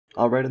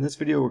Alright, in this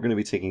video we're going to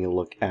be taking a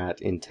look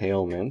at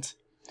entailment,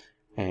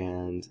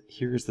 and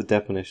here's the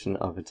definition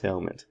of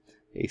entailment.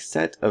 A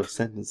set of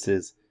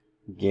sentences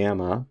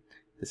gamma,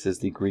 this is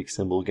the Greek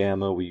symbol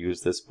gamma, we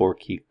use this for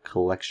keep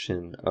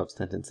collection of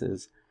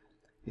sentences,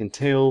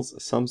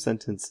 entails some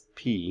sentence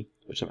P,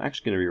 which I'm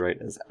actually going to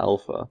rewrite as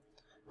alpha,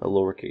 a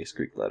lowercase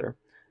Greek letter,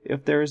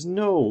 if there is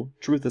no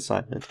truth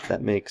assignment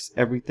that makes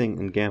everything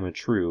in gamma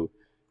true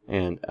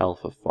and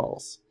alpha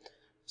false.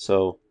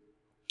 So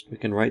we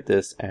can write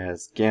this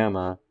as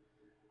gamma,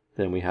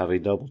 then we have a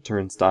double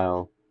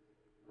turnstile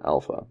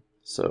alpha.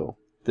 So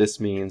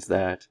this means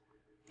that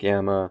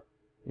gamma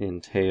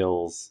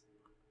entails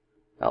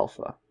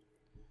alpha.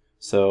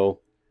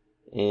 So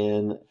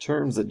in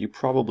terms that you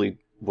probably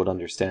would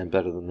understand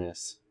better than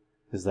this,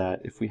 is that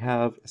if we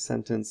have a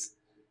sentence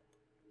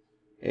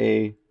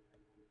A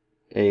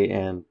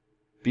and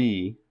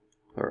B,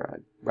 or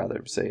I'd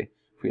rather say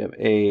if we have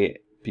A,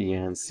 B,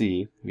 and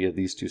C, we have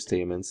these two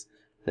statements,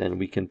 then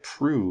we can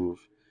prove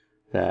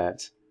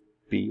that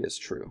B is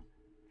true,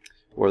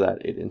 or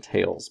that it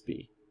entails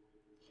B.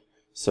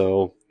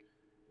 So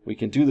we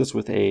can do this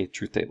with a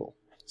truth table.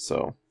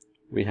 So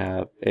we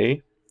have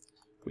A,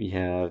 we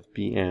have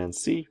B and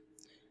C,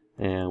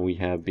 and we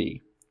have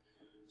B.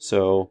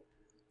 So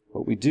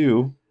what we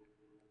do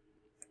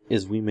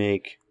is we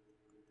make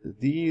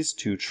these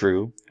two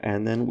true,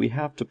 and then we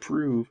have to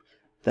prove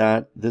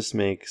that this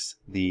makes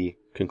the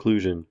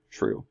conclusion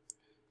true.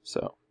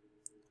 So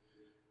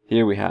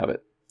here we have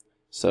it.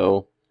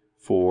 So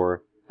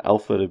for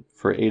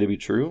for A to be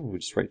true, we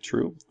just write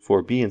true.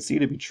 For B and C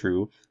to be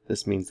true,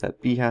 this means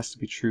that B has to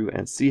be true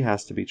and C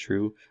has to be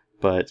true,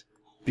 but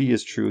B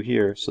is true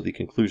here, so the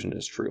conclusion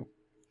is true.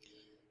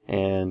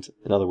 And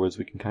in other words,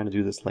 we can kind of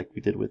do this like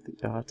we did with the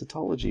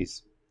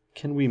tautologies.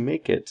 Can we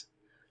make it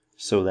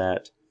so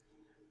that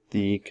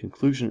the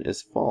conclusion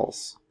is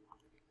false,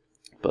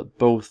 but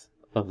both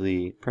of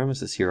the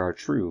premises here are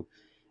true?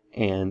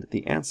 And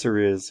the answer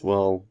is,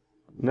 well,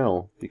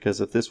 no, because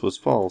if this was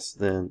false,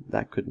 then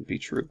that couldn't be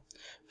true.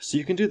 So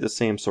you can do the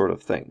same sort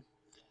of thing.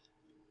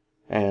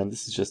 And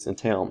this is just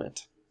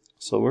entailment.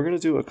 So we're going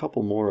to do a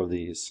couple more of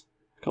these,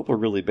 a couple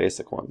of really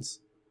basic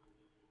ones.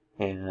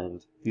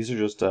 And these are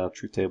just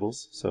truth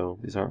tables, so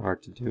these aren't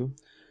hard to do.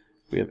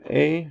 We have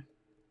A,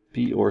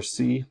 B, or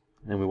C,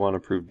 and we want to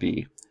prove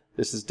B.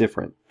 This is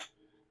different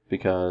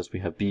because we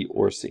have B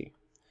or C.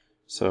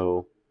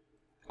 So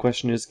the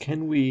question is,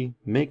 can we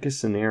make a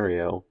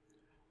scenario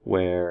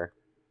where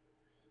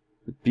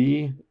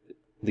B,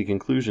 the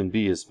conclusion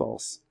B is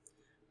false,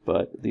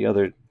 but the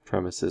other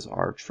premises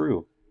are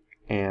true?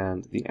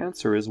 And the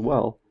answer is,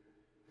 well,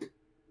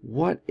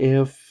 what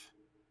if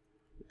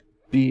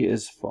B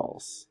is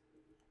false?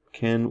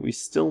 Can we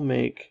still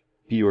make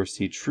B or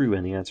C true?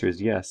 And the answer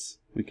is yes,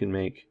 we can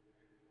make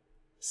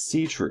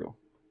C true.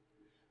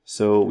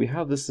 So we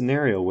have this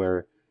scenario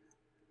where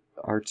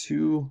our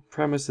two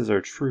premises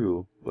are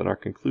true, but our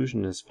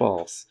conclusion is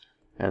false,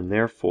 and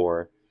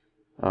therefore,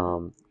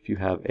 if you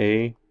have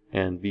A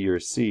and B or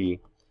C,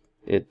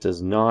 it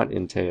does not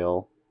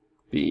entail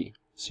B.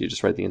 So you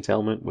just write the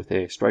entailment with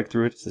a strike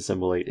through it to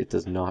simulate it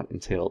does not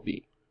entail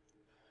B.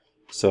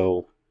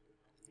 So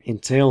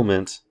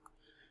entailment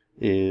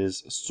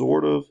is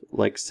sort of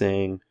like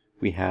saying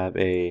we have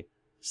a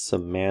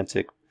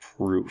semantic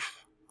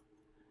proof.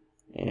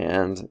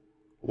 And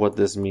what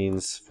this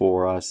means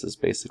for us is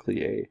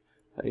basically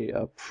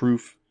a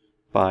proof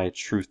by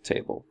truth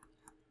table.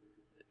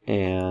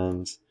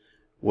 And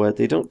what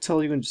they don't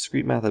tell you in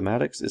discrete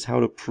mathematics is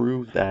how to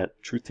prove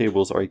that truth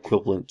tables are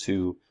equivalent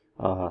to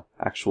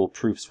actual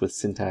proofs with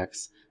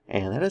syntax,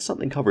 and that is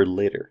something covered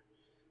later.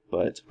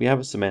 But we have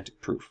a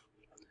semantic proof.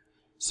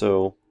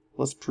 So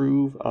let's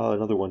prove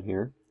another one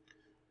here.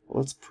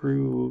 Let's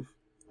prove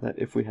that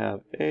if we have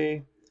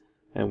A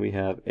and we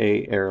have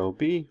A arrow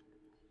B,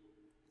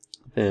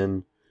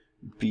 then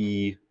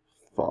B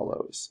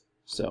follows.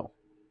 So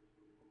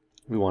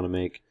we want to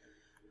make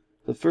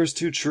the first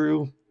two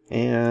true,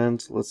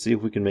 and let's see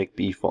if we can make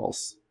B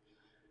false.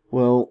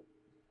 Well,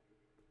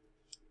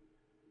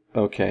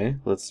 okay,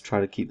 let's try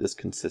to keep this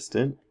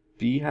consistent.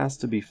 B has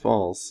to be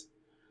false,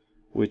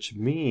 which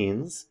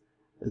means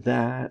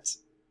that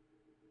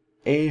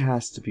A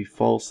has to be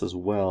false as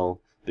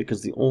well,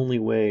 because the only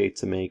way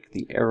to make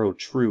the arrow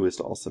true is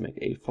to also make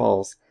A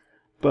false.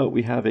 But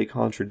we have a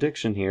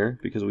contradiction here,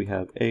 because we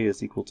have A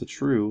is equal to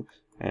true,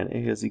 and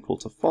A is equal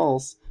to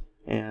false,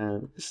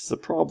 and this is a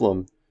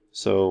problem.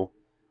 So,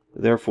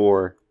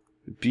 therefore,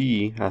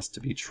 B has to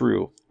be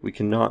true. We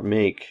cannot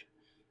make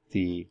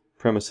the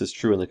premises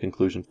true and the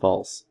conclusion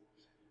false.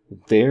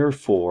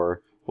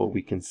 Therefore, what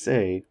we can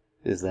say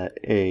is that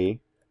A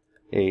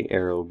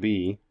arrow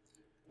B,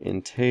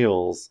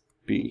 entails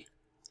B.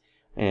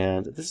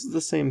 And this is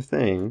the same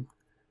thing,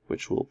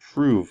 which we'll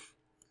prove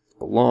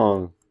a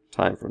long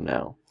time from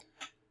now,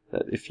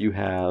 that if you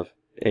have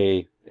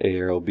A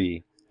arrow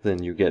B,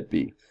 then you get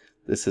B.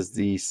 This is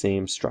the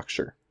same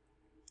structure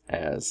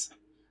as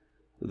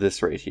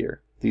this right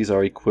here. These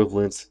are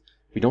equivalents.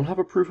 We don't have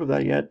a proof of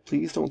that yet.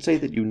 Please don't say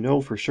that you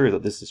know for sure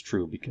that this is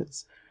true,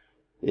 because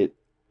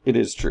It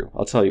is true.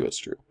 I'll tell you it's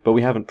true. But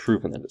we haven't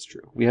proven that it's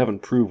true. We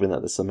haven't proven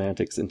that the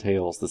semantics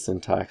entails the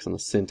syntax and the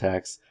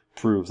syntax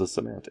proves the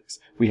semantics.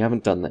 We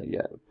haven't done that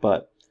yet.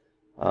 But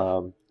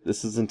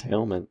this is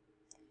entailment.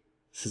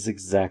 This is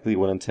exactly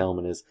what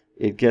entailment is.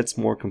 It gets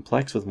more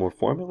complex with more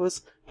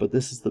formulas, but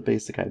this is the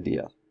basic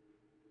idea.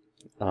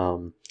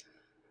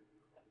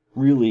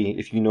 Really,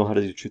 if you know how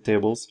to do truth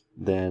tables,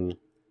 then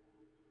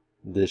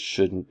this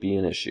shouldn't be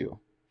an issue.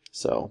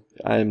 So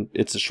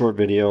it's a short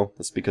video.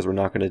 That's because we're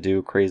not going to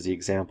do crazy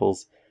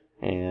examples.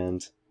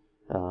 And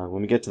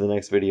when we get to the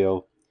next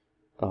video,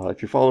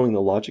 if you're following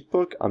the logic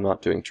book, I'm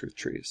not doing truth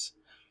trees.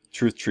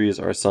 Truth trees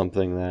are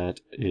something that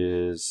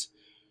is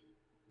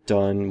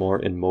done more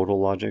in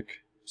modal logic.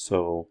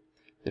 So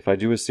if I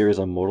do a series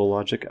on modal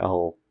logic,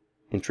 I'll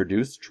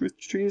introduce truth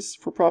trees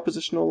for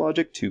propositional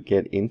logic to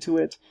get into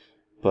it.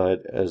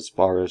 But as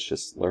far as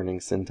just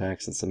learning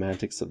syntax and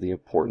semantics of the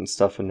important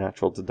stuff in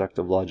natural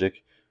deductive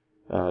logic,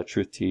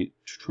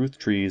 truth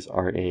trees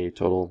are a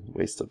total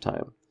waste of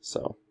time.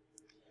 So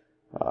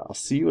I'll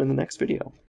see you in the next video.